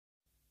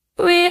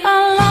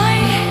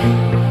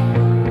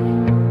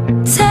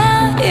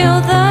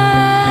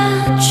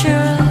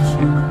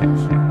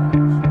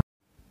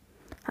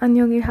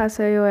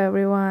Hasayo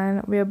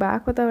everyone. We are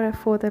back with our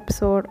fourth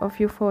episode of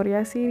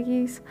Euphoria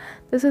series.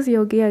 This is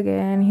Yogi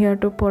again, here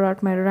to pour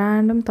out my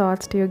random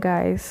thoughts to you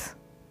guys.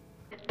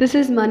 This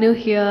is Manu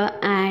here,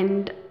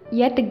 and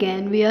yet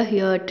again we are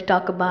here to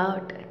talk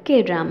about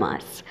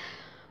kdramas.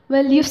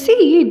 Well, you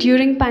see,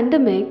 during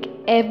pandemic,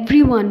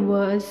 everyone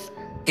was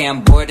Okay,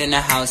 I'm bored in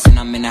a house and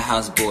I'm in a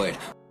house bored.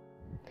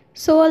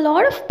 so a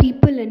lot of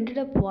people ended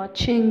up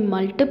watching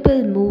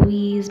multiple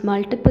movies,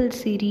 multiple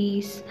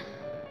series.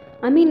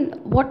 I mean,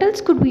 what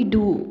else could we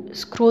do?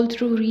 Scroll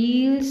through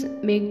reels,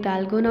 make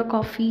dalgona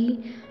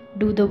coffee,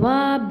 do the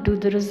wab, do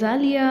the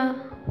rosalia.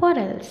 What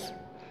else?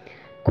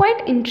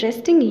 Quite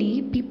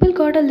interestingly, people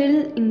got a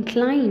little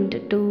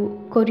inclined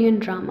to Korean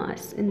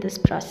dramas in this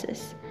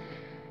process.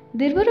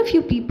 There were a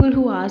few people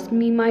who asked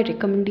me my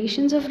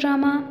recommendations of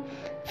drama.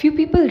 Few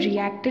people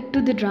reacted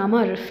to the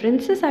drama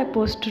references I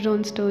posted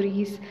on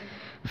stories.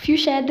 Few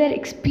shared their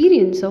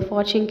experience of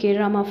watching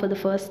K-drama for the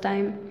first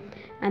time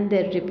and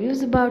their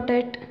reviews about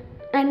it.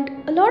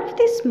 And a lot of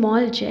these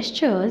small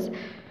gestures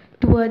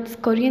towards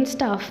Korean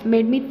stuff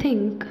made me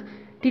think,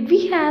 did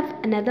we have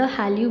another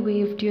Hallyu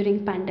wave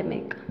during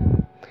pandemic?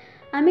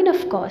 I mean,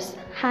 of course,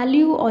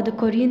 Hallyu or the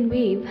Korean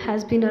wave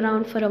has been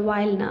around for a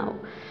while now,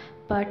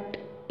 but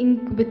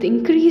with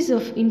increase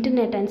of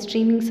internet and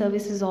streaming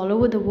services all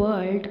over the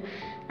world,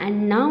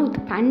 and now the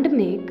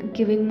pandemic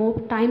giving more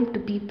time to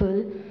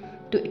people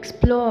to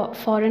explore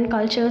foreign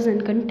cultures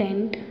and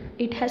content,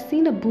 it has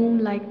seen a boom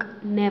like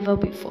never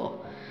before,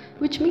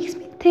 which makes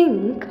me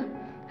think,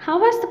 how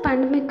has the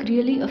pandemic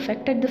really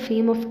affected the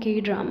fame of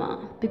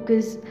K-drama?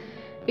 Because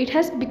it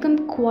has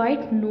become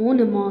quite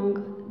known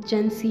among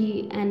Gen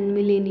Z and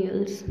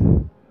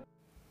millennials.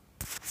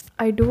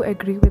 I do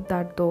agree with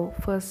that though.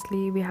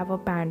 Firstly, we have a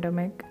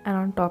pandemic, and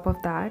on top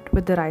of that,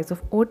 with the rise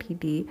of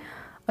OTT,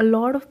 a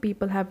lot of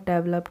people have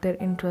developed their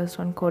interest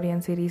on Korean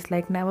series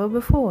like never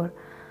before.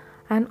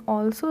 And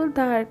also,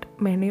 that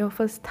many of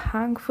us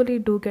thankfully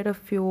do get a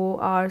few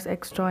hours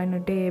extra in a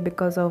day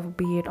because of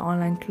be it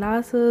online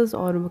classes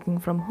or working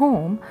from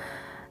home.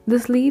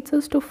 This leads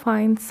us to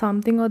find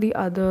something or the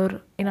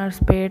other in our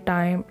spare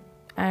time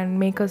and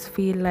make us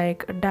feel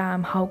like,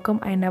 damn, how come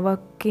I never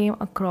came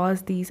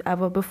across these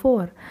ever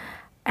before?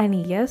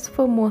 And yes,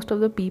 for most of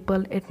the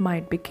people, it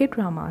might be K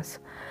dramas.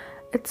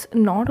 It's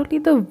not only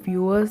the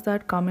viewers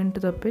that come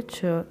into the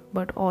picture,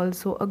 but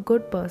also a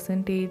good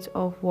percentage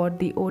of what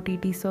the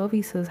OTT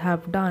services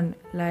have done,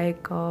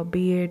 like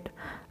be it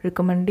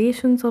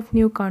recommendations of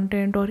new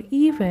content, or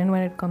even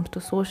when it comes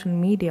to social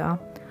media.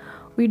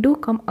 We do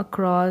come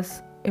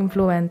across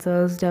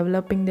influencers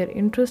developing their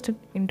interest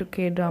into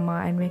K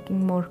drama and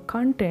making more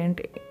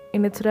content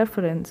in its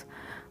reference,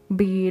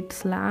 be it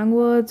slang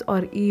words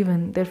or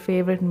even their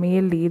favorite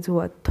male leads who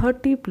are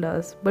 30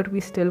 plus, but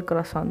we still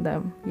crush on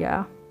them.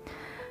 Yeah.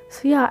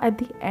 So, yeah, at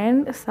the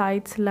end,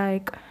 sites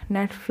like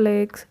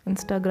Netflix,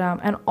 Instagram,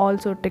 and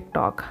also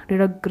TikTok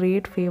did a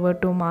great favor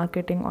to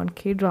marketing on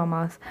K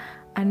dramas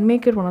and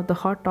make it one of the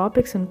hot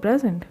topics in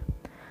present.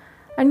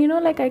 And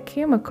like I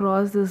came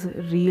across this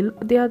reel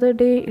the other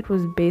day. It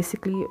was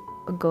basically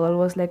a girl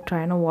was like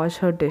trying to wash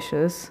her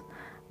dishes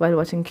while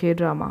watching K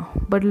drama,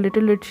 but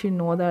little did she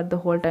know that the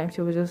whole time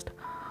she was just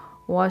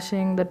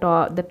washing the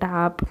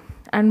tap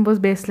and was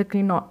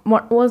basically not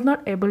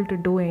able to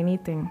do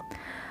anything.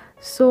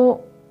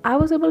 So I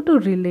was able to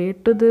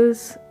relate to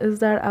this. Is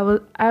that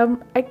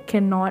I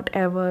cannot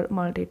ever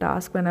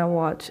multitask when I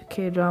watch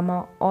K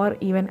drama or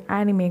even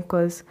anime,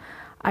 because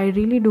I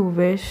really do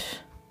wish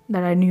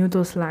that I knew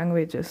those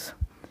languages.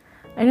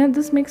 And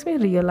this makes me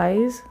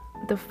realize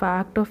the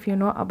fact of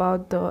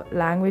about the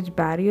language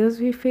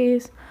barriers we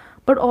face,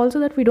 but also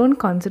that we don't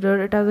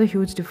consider it as a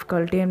huge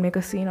difficulty and make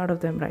a scene out of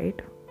them,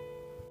 right?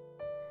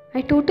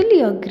 I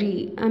totally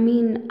agree. I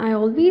mean, I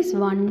always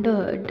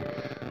wondered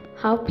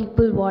how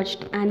people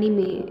watched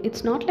anime.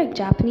 It's not like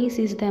Japanese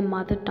is their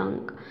mother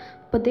tongue,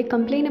 but they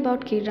complain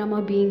about K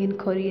drama being in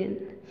Korean.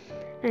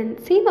 And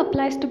same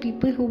applies to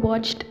people who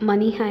watched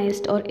Money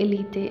Heist or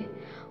Elite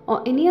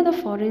or any other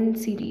foreign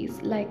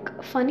series.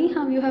 Like, funny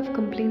how you have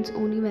complaints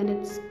only when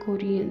it's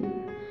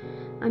Korean.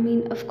 I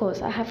mean, of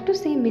course, I have to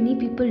say many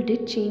people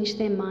did change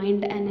their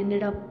mind and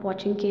ended up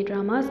watching K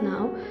dramas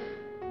now.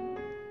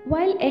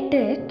 While at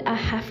it, I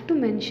have to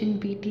mention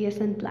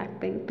BTS and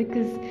Blackpink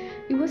because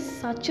it was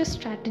such a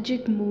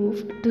strategic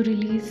move to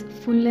release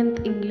full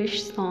length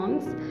English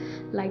songs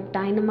like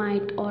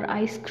Dynamite or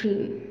Ice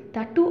Cream,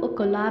 that too a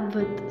collab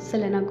with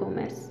Selena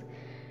Gomez.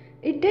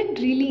 It did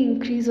really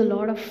increase a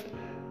lot of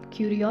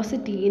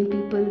curiosity in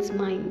people's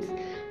minds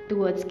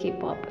towards K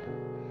pop.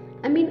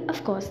 I mean,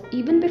 of course,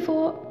 even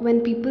before when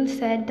people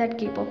said that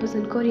K pop is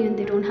in Korean,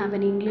 they don't have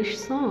any English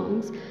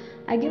songs,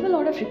 I give a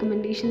lot of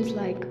recommendations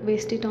like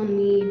Waste It On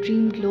Me,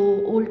 Dream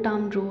Glow, Old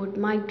Town Road,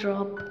 Mic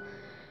Drop,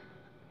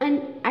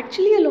 and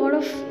actually a lot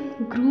of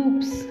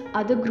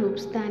other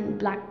groups than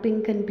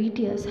Blackpink and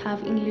BTS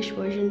have English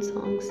version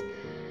songs.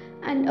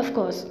 And of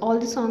course, all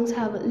the songs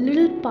have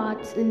little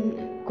parts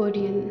in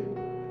Korean.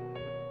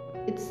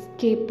 It's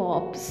K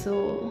pop,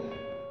 so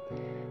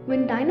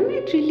When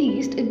Dynamite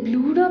released, it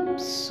blew up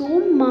so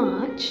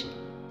much,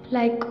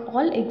 like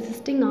all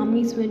existing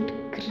armies went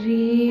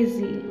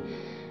crazy.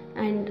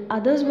 And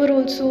others were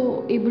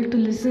also able to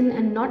listen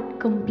and not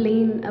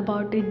complain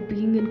about it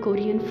being in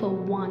Korean for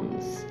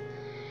once.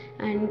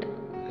 And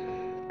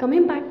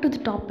coming back to the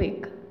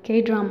topic,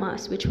 K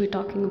dramas, which we're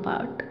talking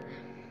about,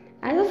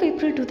 as of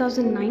April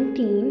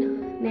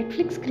 2019,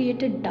 Netflix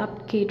created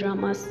dubbed K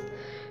dramas.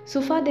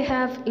 So far, they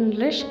have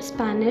English,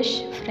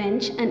 Spanish,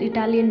 French, and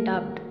Italian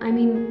dubbed. I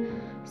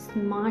mean,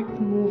 smart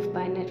move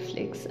by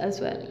Netflix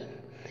as well.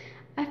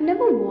 I've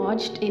never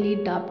watched any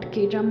dubbed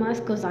K dramas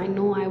because I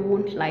know I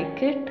won't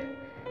like it.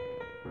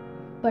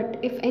 But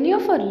if any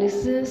of our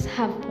listeners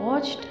have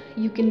watched,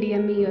 you can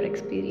DM me your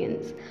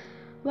experience.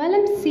 While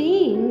I'm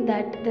saying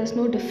that there's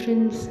no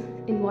difference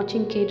in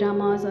watching K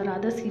dramas or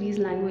other series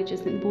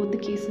languages, in both the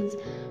cases,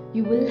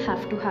 you will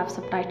have to have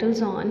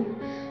subtitles on.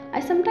 I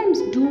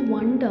sometimes do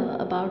wonder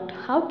about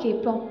how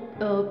K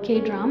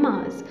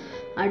dramas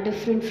are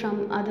different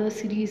from other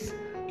series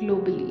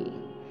globally.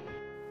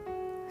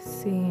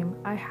 Same.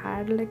 I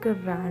had like a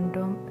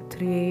random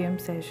 3 a.m.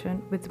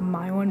 session with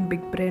my own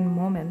big brain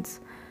moments,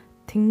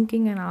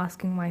 thinking and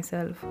asking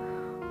myself,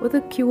 were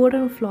the cute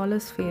and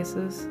flawless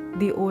faces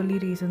the only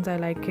reasons I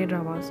like K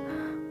dramas?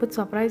 But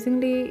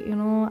surprisingly,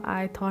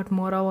 I thought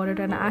more about it,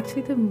 and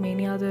actually, there are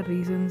many other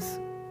reasons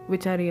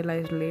which I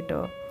realized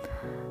later.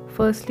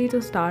 Firstly,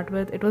 to start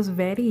with, it was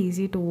very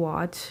easy to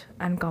watch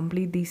and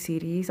complete these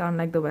series,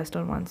 unlike the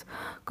Western ones.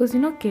 Because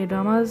K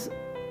dramas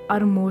are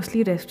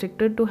mostly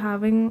restricted to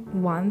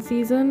having one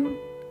season,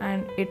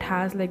 and it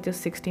has like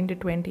just 16 to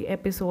 20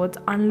 episodes,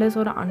 unless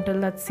or until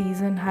that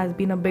season has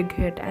been a big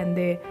hit and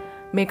they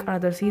make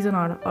another season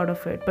out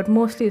of it. But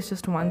mostly it's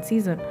just one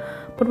season.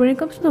 But when it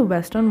comes to the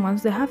Western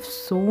ones, they have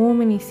so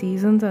many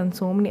seasons and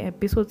so many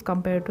episodes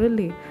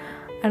comparatively.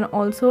 And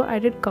also, I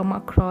did come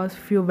across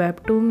few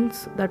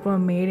webtoons that were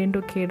made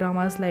into K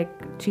dramas like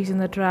Cheese in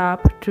the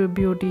Trap, True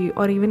Beauty,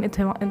 or even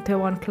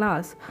Itaewon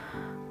Class.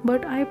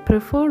 But I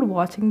preferred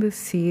watching this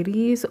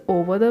series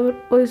over the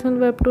original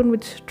webtoon,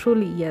 which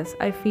truly, yes,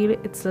 I feel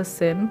it's a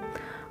sin.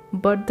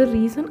 But the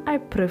reason I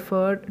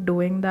preferred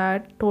doing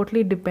that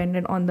totally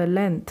depended on the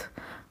length.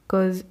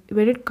 Because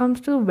when it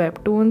comes to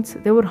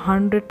webtoons, there were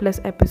 100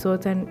 plus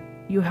episodes, and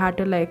you had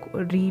to like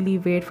really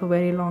wait for a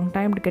very long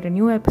time to get a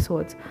new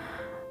episodes.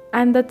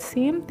 And that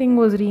same thing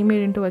was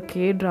remade into a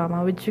K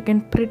drama, which you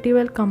can pretty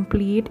well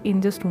complete in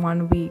just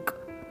 1 week.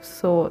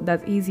 So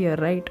that's easier,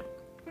 right?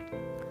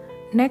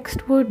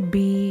 Next would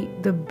be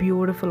the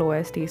beautiful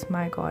OSTs.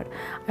 My god,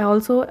 I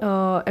also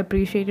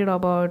appreciated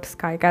about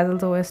Sky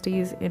Castle's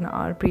OSTs in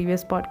our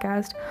previous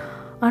podcast,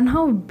 and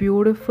how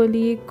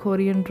beautifully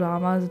Korean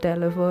dramas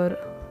deliver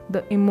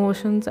the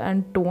emotions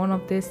and tone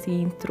of their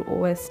scenes through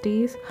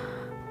OSTs.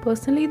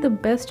 Personally, the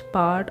best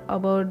part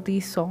about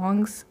these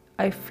songs,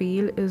 I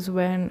feel, is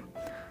when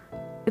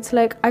it's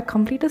like I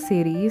complete a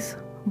series,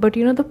 but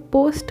the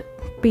post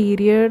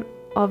period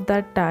of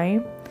that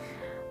time,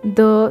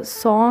 the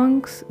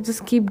songs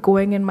just keep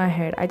going in my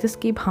head. I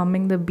just keep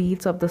humming the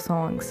beats of the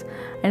songs.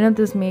 I know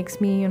this makes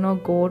me,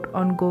 go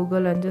on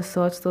Google and just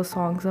search those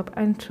songs up.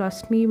 And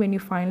trust me, when you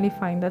finally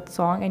find that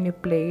song and you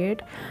play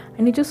it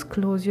and you just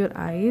close your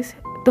eyes,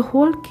 the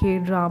whole K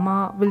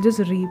drama will just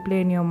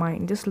replay in your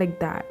mind, just like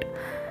that.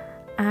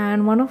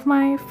 And one of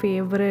my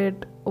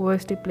favorite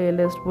OST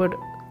playlists would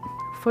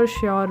for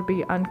sure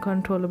be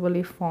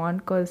Uncontrollably Fond,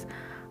 because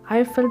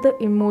I felt the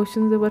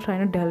emotions they were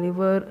trying to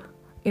deliver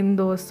in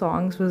those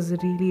songs was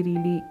really,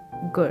 really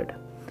good.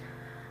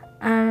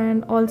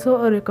 And also,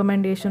 a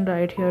recommendation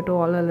right here to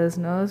all our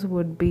listeners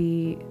would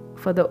be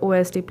for the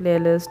OST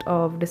playlist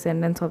of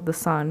Descendants of the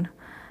Sun.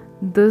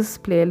 This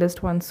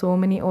playlist won so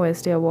many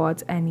OST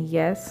awards, and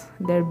yes,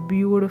 they're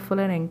beautiful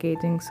and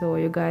engaging, so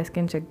you guys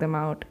can check them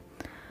out.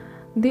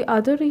 The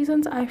other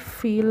reasons I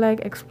feel like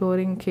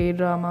exploring K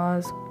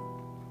dramas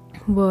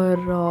were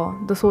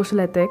the social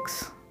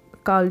ethics,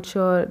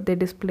 culture they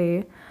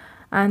display,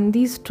 and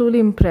these truly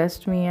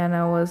impressed me, and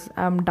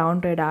I'm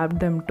down to adapt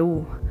them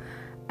too.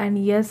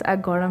 And yes, I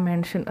gotta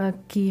mention a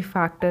key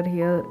factor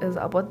here is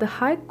about the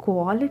high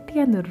quality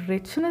and the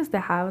richness they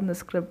have in the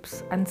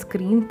scripts and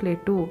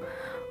screenplay too,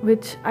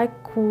 which I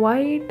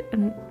quite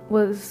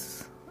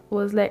was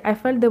like, I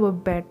felt they were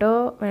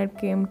better when it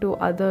came to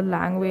other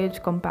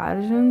language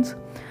comparisons.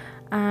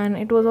 And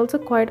it was also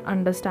quite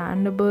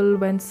understandable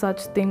when such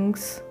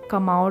things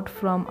come out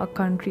from a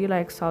country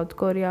like South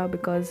Korea,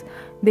 because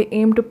they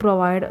aim to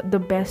provide the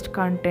best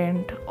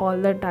content all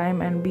the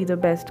time and be the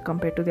best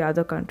compared to the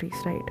other countries,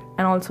 right?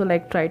 And also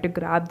like try to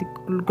grab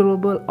the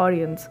global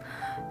audience.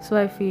 So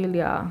I feel,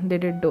 yeah, they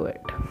did do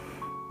it.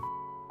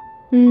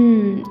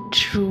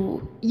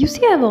 True. You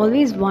see, I've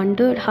always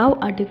wondered how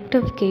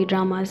addictive K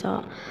dramas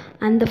are,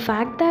 and the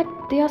fact that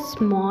they are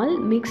small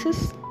makes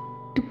us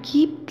to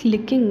keep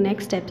clicking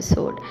next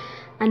episode.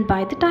 And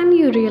by the time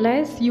you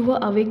realize, you were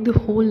awake the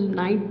whole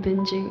night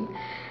binging.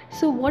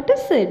 So, what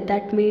is it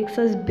that makes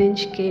us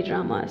binge K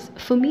dramas?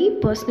 For me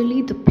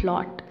personally, the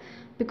plot.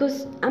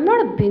 Because I'm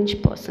not a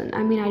binge person.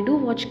 I mean, I do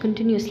watch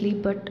continuously,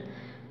 but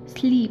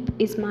Sleep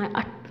is my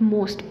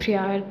utmost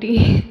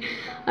priority.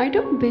 I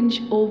don't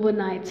binge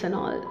overnights and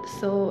all.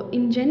 So,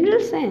 in general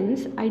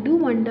sense, I do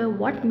wonder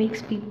what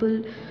makes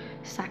people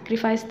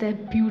sacrifice their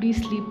beauty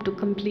sleep to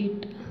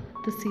complete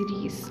the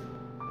series.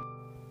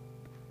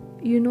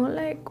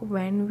 Like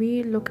when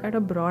we look at a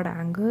broad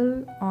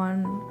angle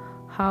on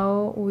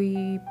how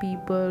we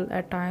people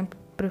at times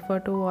prefer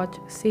to watch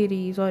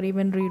series or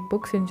even read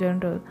books in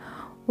general,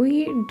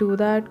 we do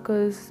that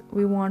because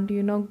we want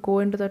to go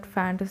into that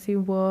fantasy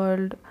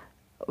world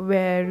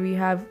where we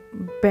have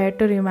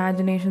better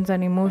imaginations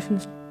and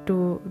emotions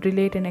to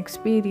relate and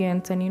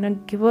experience,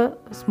 and give a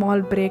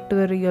small break to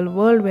the real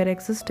world we're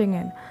existing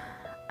in.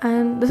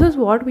 And this is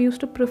what we used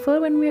to prefer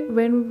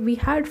when we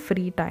had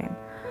free time.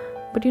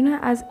 But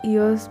as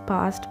years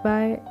passed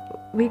by,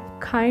 we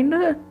kind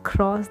of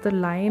crossed the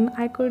line,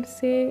 I could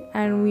say,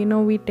 and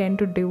we tend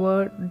to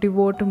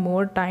devote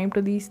more time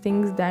to these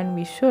things than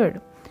we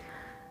should.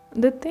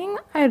 The thing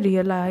I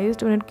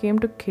realized when it came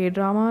to K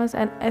dramas,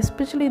 and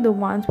especially the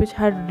ones which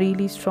had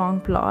really strong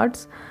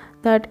plots,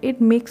 that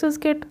it makes us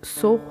get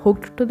so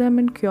hooked to them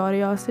in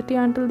curiosity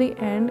until the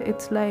end.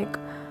 It's like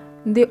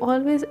they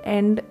always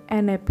end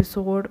an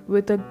episode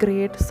with a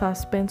great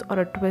suspense or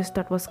a twist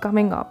that was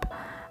coming up.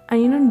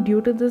 And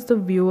due to this, the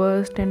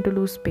viewers tend to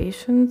lose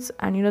patience,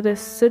 and they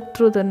sit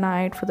through the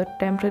night for the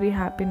temporary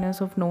happiness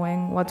of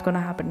knowing what's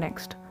gonna happen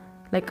next.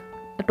 Like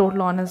a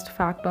total honest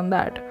fact on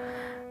that.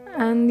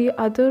 And the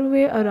other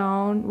way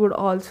around would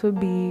also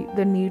be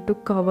the need to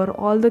cover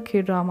all the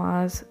K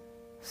dramas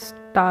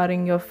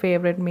starring your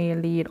favorite male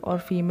lead or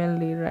female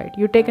lead, right?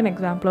 You take an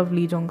example of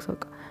Lee Jong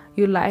Suk.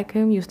 You like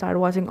him, you start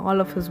watching all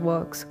of his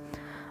works.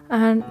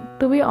 And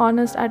to be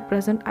honest, at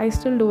present, I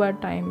still do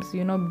at times,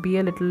 be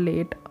a little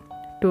late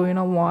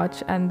to,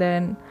 watch. And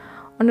then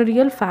on a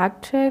real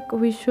fact check,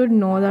 we should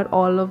know that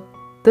all of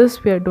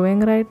this we are doing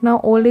right now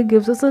only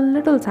gives us a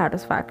little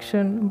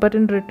satisfaction, but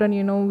in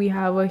return we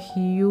have a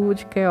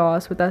huge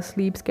chaos with our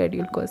sleep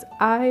schedule, because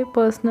I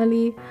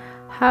personally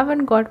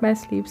haven't got my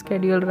sleep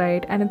schedule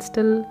right, and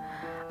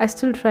I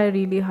still try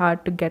really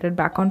hard to get it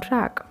back on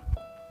track.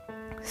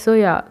 So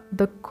yeah,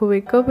 the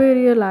quicker we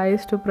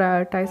realize to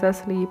prioritize our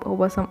sleep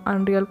over some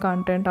unreal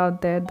content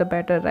out there, the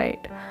better,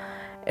 right?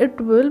 It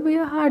will be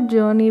a hard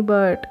journey,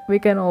 but we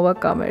can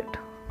overcome it.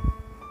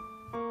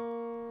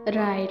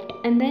 Right,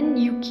 and then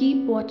you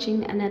keep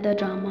watching another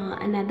drama,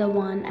 another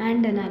one,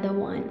 and another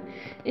one.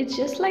 It's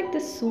just like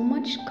there's so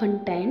much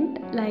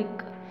content,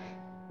 like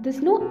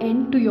there's no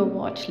end to your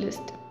watch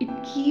list. It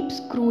keeps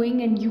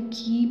growing and you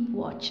keep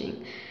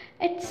watching.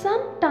 At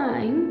some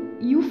time,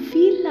 you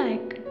feel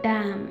like,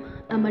 damn,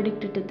 I'm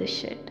addicted to this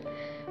shit.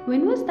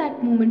 When was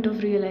that moment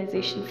of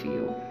realization for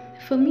you?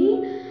 For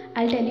me,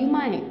 I'll tell you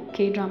my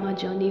K drama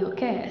journey,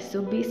 okay?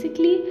 So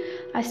basically,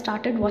 I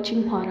started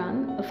watching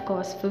Horang, of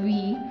course, for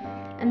V,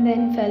 and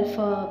then fell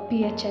for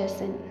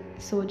PHS and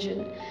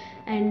Sojin,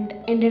 and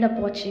ended up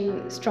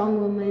watching Strong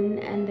Woman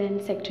and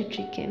then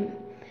Secretary Kim.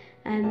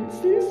 And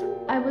since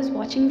I was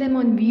watching them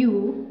on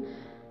View,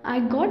 I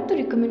got the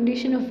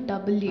recommendation of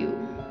W.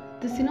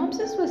 The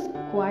synopsis was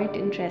quite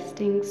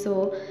interesting,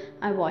 so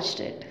I watched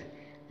it.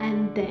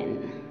 And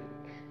then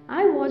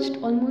I watched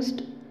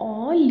almost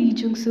all Lee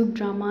Jung Suk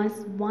dramas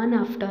one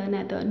after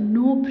another,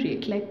 no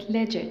break, like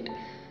legit.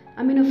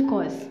 I mean, of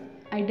course,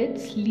 I did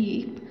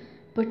sleep,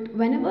 but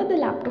whenever the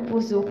laptop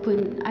was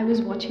open, I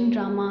was watching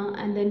drama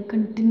and then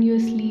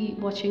continuously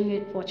watching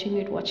it, watching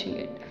it, watching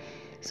it.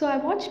 So I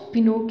watched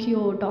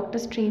Pinocchio, Doctor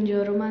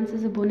Stranger, Romance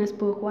is a Bonus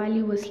Book while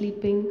you were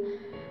sleeping.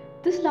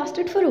 This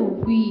lasted for a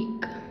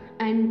week,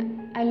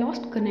 and I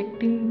lost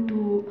connecting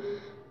to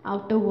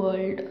outer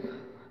world.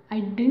 I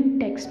didn't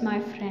text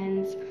my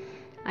friends.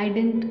 I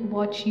didn't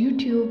watch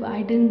YouTube.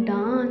 I didn't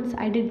dance.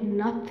 I did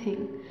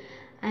nothing.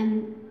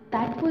 And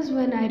that was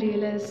when I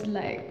realized,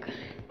 like,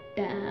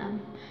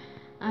 damn,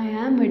 I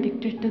am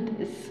addicted to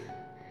this.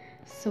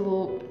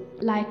 So,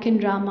 like in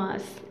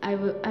dramas, I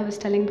was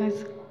telling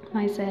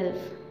myself,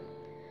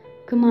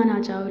 come on,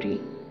 Ajauri.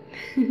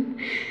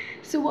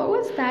 So, what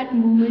was that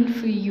moment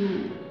for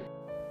you?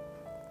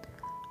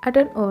 At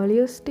an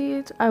earlier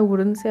stage, I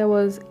wouldn't say I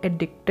was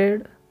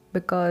addicted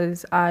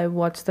because I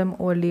watched them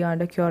only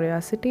under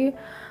curiosity.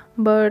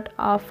 But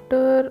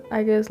after,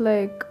 I guess,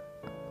 like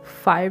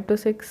 5 to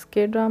 6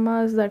 K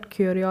dramas, that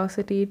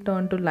curiosity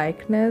turned to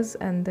likeness,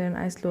 and then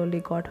I slowly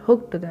got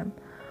hooked to them.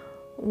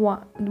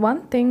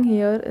 One thing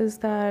here is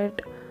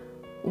that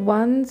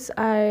once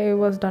I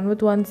was done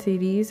with one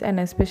series,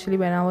 and especially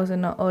when I was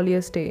in an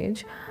earlier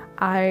stage,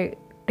 I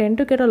tend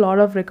to get a lot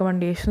of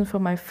recommendations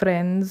from my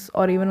friends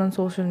or even on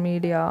social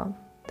media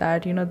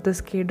that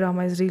this K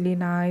drama is really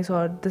nice,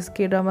 or this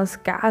K drama's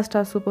cast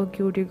are super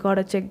cute, you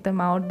gotta check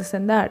them out, this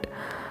and that.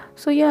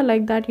 So yeah,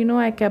 like that,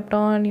 I kept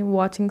on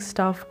watching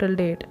stuff till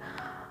date.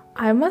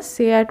 I must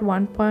say, at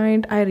one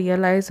point, I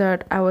realized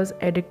that I was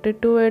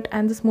addicted to it,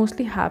 and this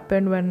mostly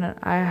happened when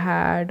I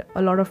had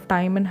a lot of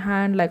time in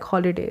hand, like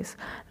holidays.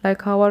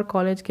 Like how our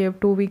college gave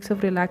 2 weeks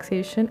of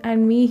relaxation,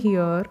 and me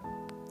here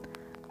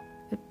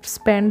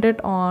spend it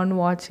on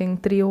watching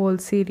 3 whole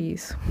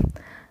series.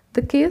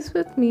 The case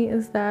with me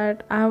is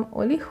that I'm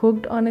only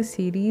hooked on a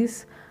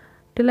series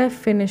till I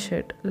finish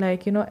it,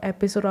 like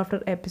episode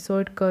after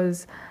episode,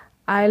 because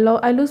I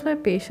lose my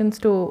patience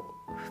to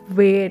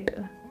wait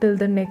till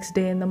the next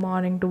day in the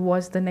morning to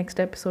watch the next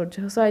episode.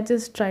 So I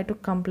just try to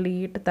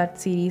complete that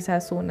series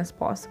as soon as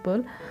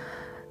possible.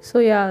 So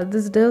yeah,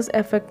 this does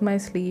affect my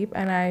sleep,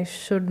 and I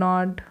should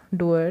not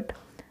do it.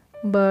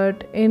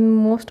 But in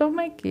most of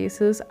my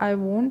cases, I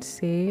won't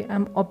say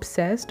I'm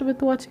obsessed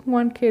with watching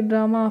one K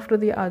drama after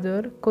the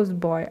other, because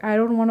boy, I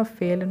don't want to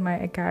fail in my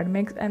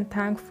academics, and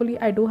thankfully,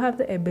 I do have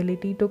the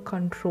ability to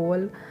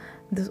control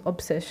this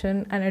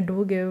obsession, and I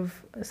do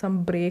give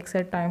some breaks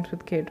at times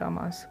with K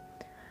dramas.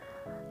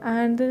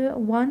 And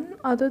one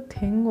other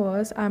thing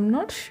was, I'm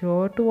not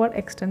sure to what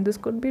extent this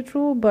could be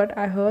true, but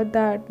I heard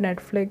that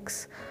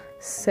Netflix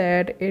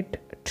said it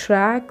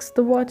tracks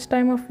the watch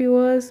time of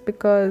viewers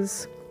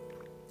because,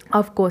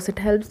 of course, it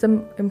helps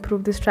them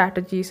improve the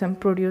strategies and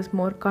produce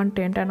more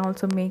content, and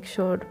also make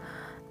sure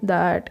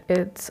that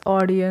its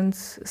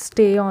audience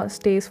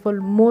stays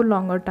for more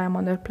longer time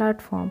on their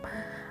platform.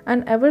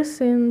 And ever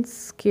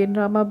since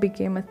K-drama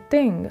became a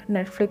thing,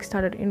 Netflix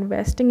started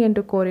investing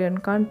into Korean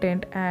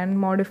content and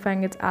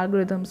modifying its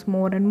algorithms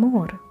more and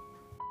more.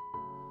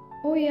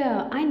 Oh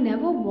yeah, I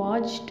never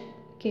watched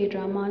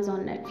K-dramas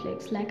on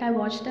Netflix. Like I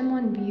watched them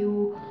on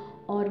View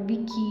or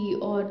Viki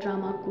or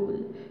Drama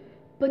Cool.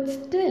 But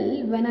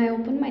still, when I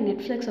opened my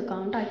Netflix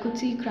account, I could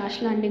see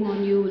Crash Landing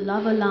on You,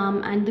 Love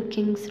Alarm, and The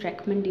King's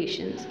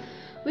recommendations,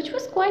 which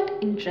was quite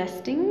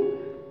interesting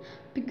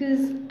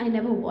because I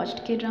never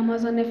watched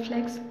K-dramas on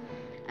Netflix.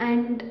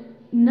 And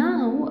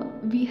now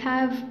we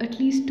have at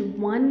least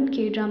one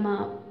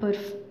K-drama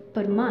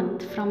per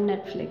month from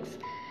Netflix.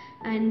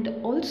 And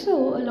also,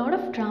 a lot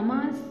of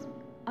dramas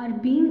are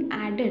being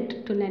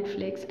added to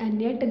Netflix, and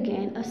yet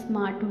again, a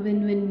smart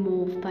win win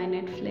move by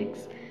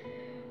Netflix.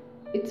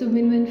 It's a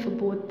win win for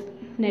both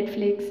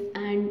Netflix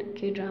and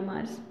K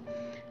dramas.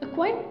 A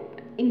quite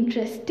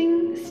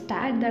interesting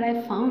stat that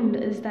I found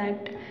is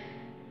that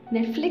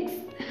Netflix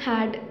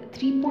had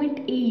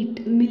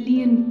 3.8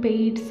 million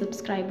paid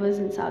subscribers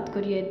in South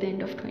Korea at the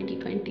end of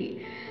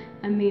 2020.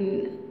 I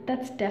mean,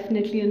 that's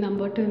definitely a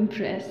number to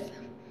impress.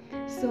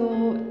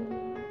 So,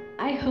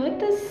 I heard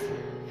this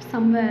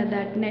somewhere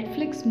that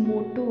Netflix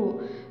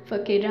motto for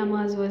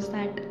K-dramas was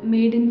that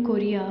made in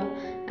Korea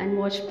and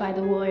watched by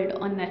the world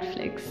on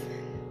Netflix.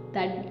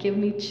 That gave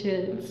me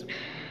chills.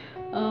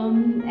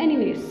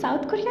 Anyways,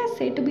 South Korea is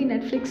said to be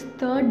Netflix's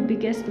third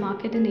biggest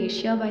market in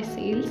Asia by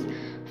sales,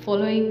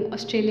 following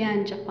Australia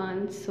and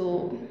Japan.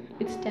 So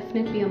it's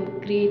definitely a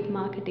great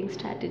marketing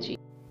strategy.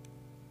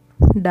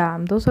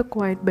 Damn, those are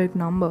quite big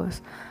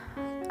numbers.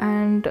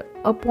 And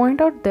a point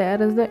out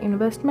there is the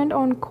investment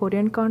on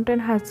Korean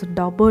content has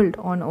doubled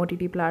on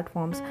OTT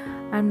platforms.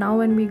 And now,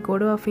 when we go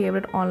to our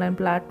favorite online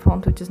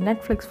platforms, which is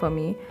Netflix for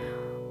me,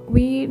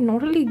 we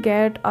not only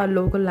get our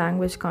local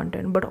language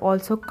content but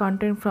also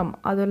content from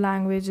other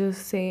languages,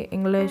 say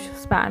English,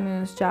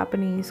 Spanish,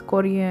 Japanese,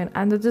 Korean,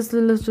 and the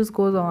list just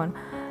goes on.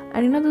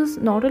 And this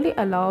not only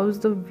allows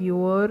the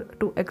viewer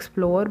to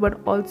explore but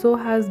also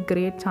has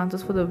great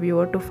chances for the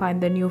viewer to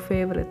find their new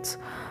favorites,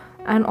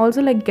 and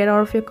also like get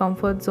out of your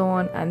comfort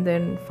zone and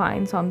then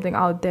find something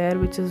out there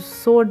which is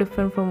so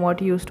different from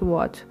what you used to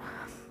watch.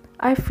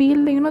 I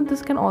feel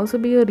this can also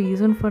be a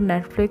reason for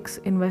Netflix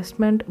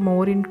investment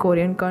more in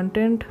Korean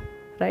content,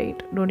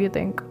 right? Don't you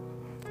think?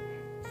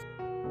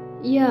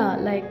 Yeah,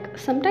 like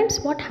sometimes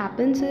what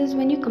happens is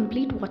when you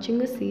complete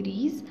watching a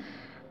series,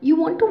 you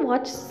want to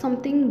watch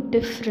something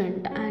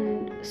different,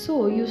 and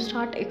so you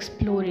start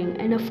exploring.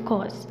 And of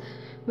course,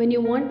 when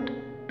you want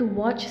to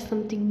watch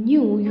something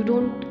new, you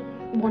don't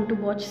want to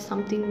watch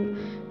something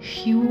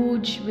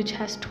huge which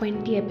has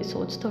 20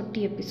 episodes,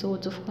 30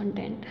 episodes of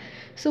content.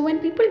 So, when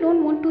people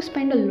don't want to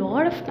spend a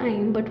lot of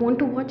time but want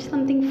to watch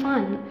something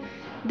fun,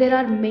 there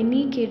are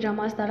many K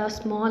dramas that are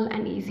small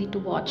and easy to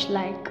watch,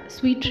 like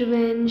Sweet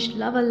Revenge,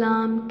 Love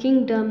Alarm,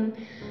 Kingdom,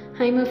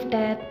 Heim of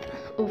Death,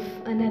 of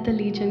another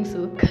Lee Jung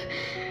Suk,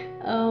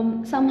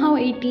 Somehow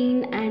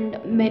 18, and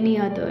many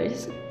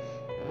others.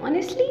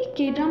 Honestly,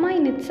 K drama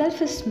in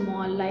itself is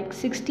small, like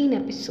 16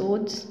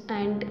 episodes,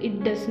 and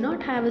it does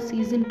not have a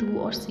season 2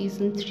 or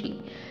season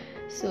 3.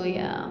 So,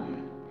 yeah.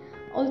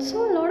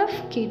 Also, a lot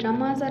of K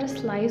dramas are a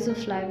slice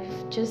of life,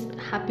 just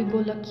happy go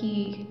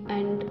lucky,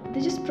 and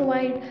they just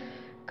provide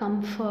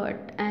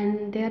comfort,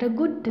 and they are a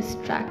good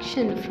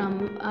distraction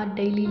from our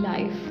daily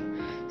life.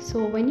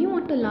 So, when you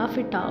want to laugh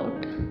it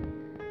out,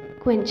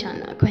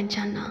 Quenchana,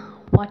 Quenchana,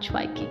 watch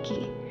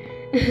Waikiki.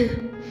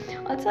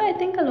 Also, I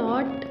think a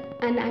lot,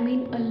 and I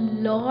mean a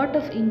lot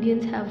of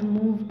Indians have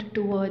moved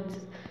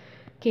towards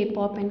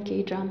K-pop and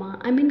K-drama.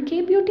 I mean,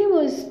 K-beauty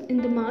was in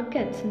the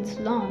market since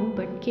long,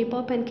 but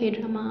K-pop and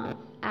K-drama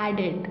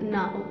added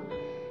now.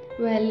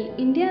 Well,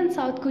 India and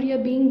South Korea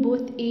being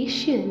both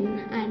Asian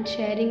and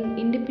sharing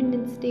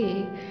Independence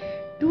Day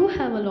do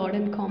have a lot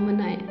in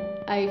common,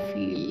 I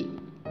feel,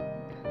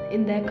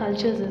 in their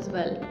cultures as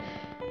well.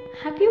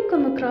 Have you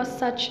come across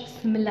such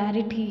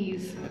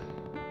similarities?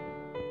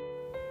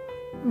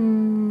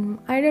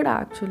 I did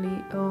actually.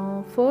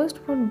 First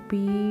would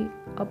be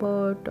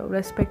about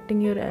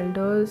respecting your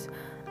elders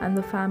and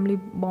the family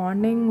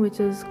bonding, which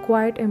is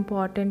quite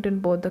important in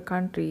both the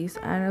countries,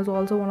 and is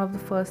also one of the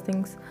first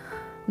things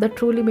that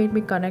truly made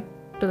me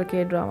connect to the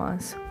K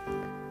dramas.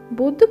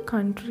 Both the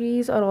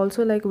countries are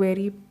also like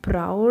very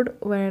proud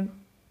when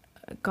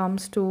it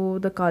comes to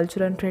the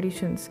culture and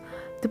traditions.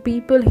 The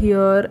people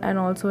here and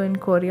also in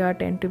Korea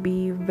tend to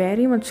be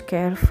very much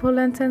careful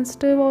and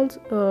sensitive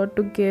also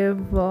to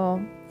give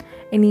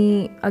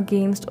any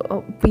against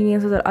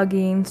opinions that are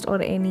against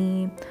or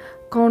any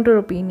counter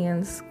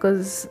opinions,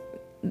 because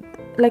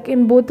like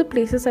in both the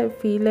places I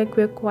feel like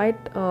we're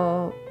quite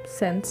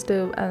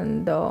sensitive,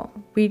 and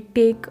we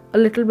take a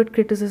little bit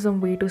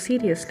criticism way too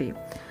seriously.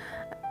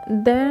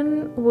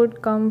 Then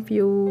would come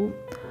few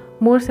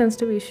more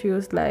sensitive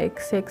issues like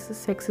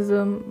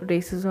sexism,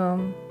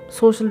 racism,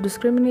 social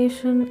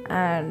discrimination,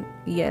 and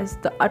yes,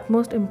 the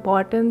utmost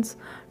importance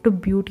to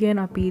beauty and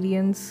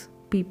appearance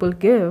people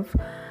give,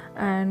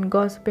 and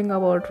gossiping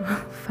about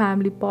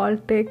family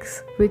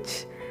politics,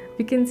 which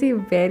we can see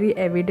very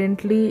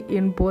evidently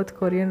in both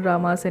Korean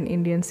dramas and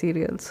Indian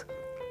serials.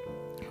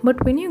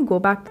 But when you go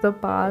back to the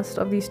past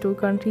of these two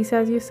countries,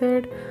 as you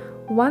said,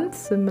 one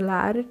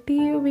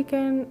similarity we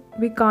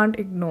can't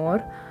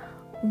ignore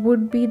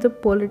would be the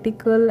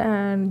political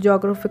and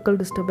geographical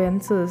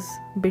disturbances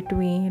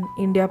between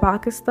India,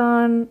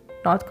 Pakistan,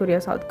 North Korea,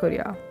 South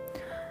Korea.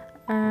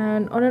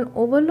 And on an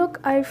overlook,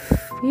 I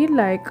feel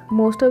like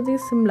most of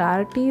these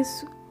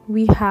similarities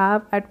we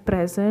have at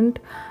present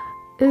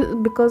is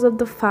because of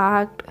the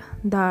fact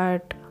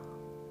that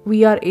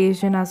we are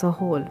Asian as a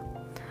whole.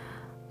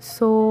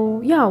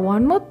 So, yeah,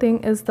 one more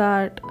thing is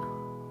that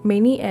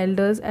many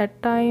elders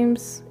at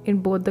times in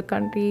both the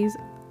countries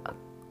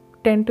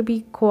tend to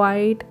be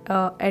quite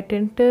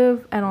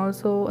attentive and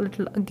also a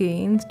little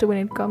against when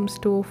it comes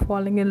to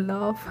falling in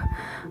love,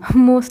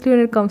 mostly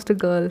when it comes to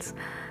girls.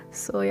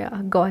 So,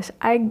 yeah, gosh,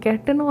 I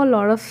get to know a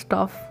lot of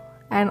stuff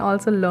and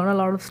also learn a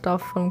lot of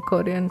stuff from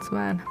Koreans,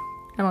 man,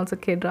 and also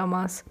K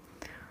dramas.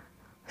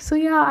 So,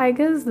 yeah, I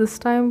guess this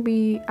time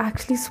we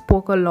actually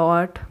spoke a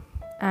lot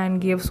and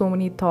gave so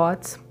many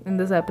thoughts in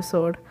this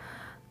episode.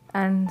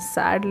 And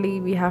sadly,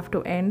 we have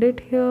to end it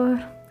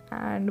here.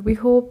 And we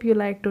hope you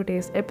liked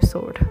today's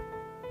episode.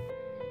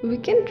 We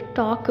can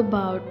talk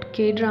about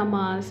K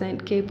dramas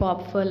and K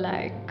pop for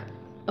like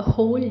a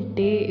whole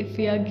day if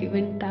we are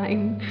given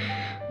time.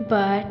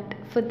 But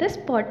for this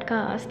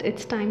podcast,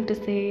 it's time to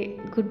say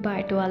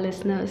goodbye to our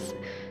listeners.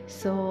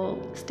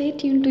 So stay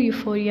tuned to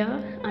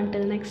Euphoria.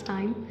 Until next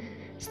time,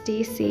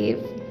 stay safe,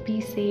 be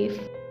safe.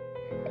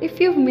 If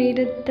you've made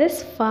it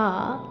this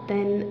far,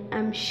 then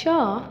I'm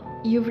sure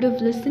you would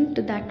have listened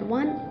to that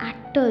one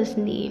actor's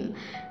name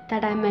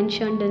that I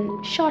mentioned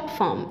in short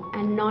form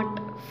and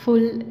not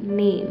full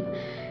name.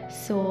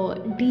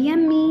 So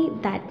DM me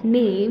that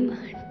name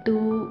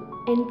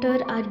to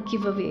enter our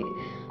giveaway,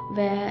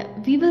 where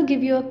we will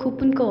give you a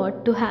coupon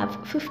code to have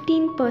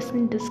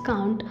 15%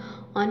 discount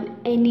on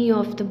any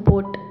of the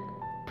boat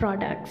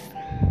products.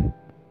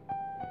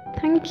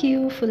 Thank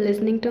you for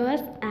listening to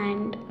us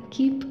and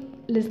keep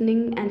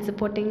listening and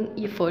supporting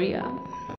Euphoria.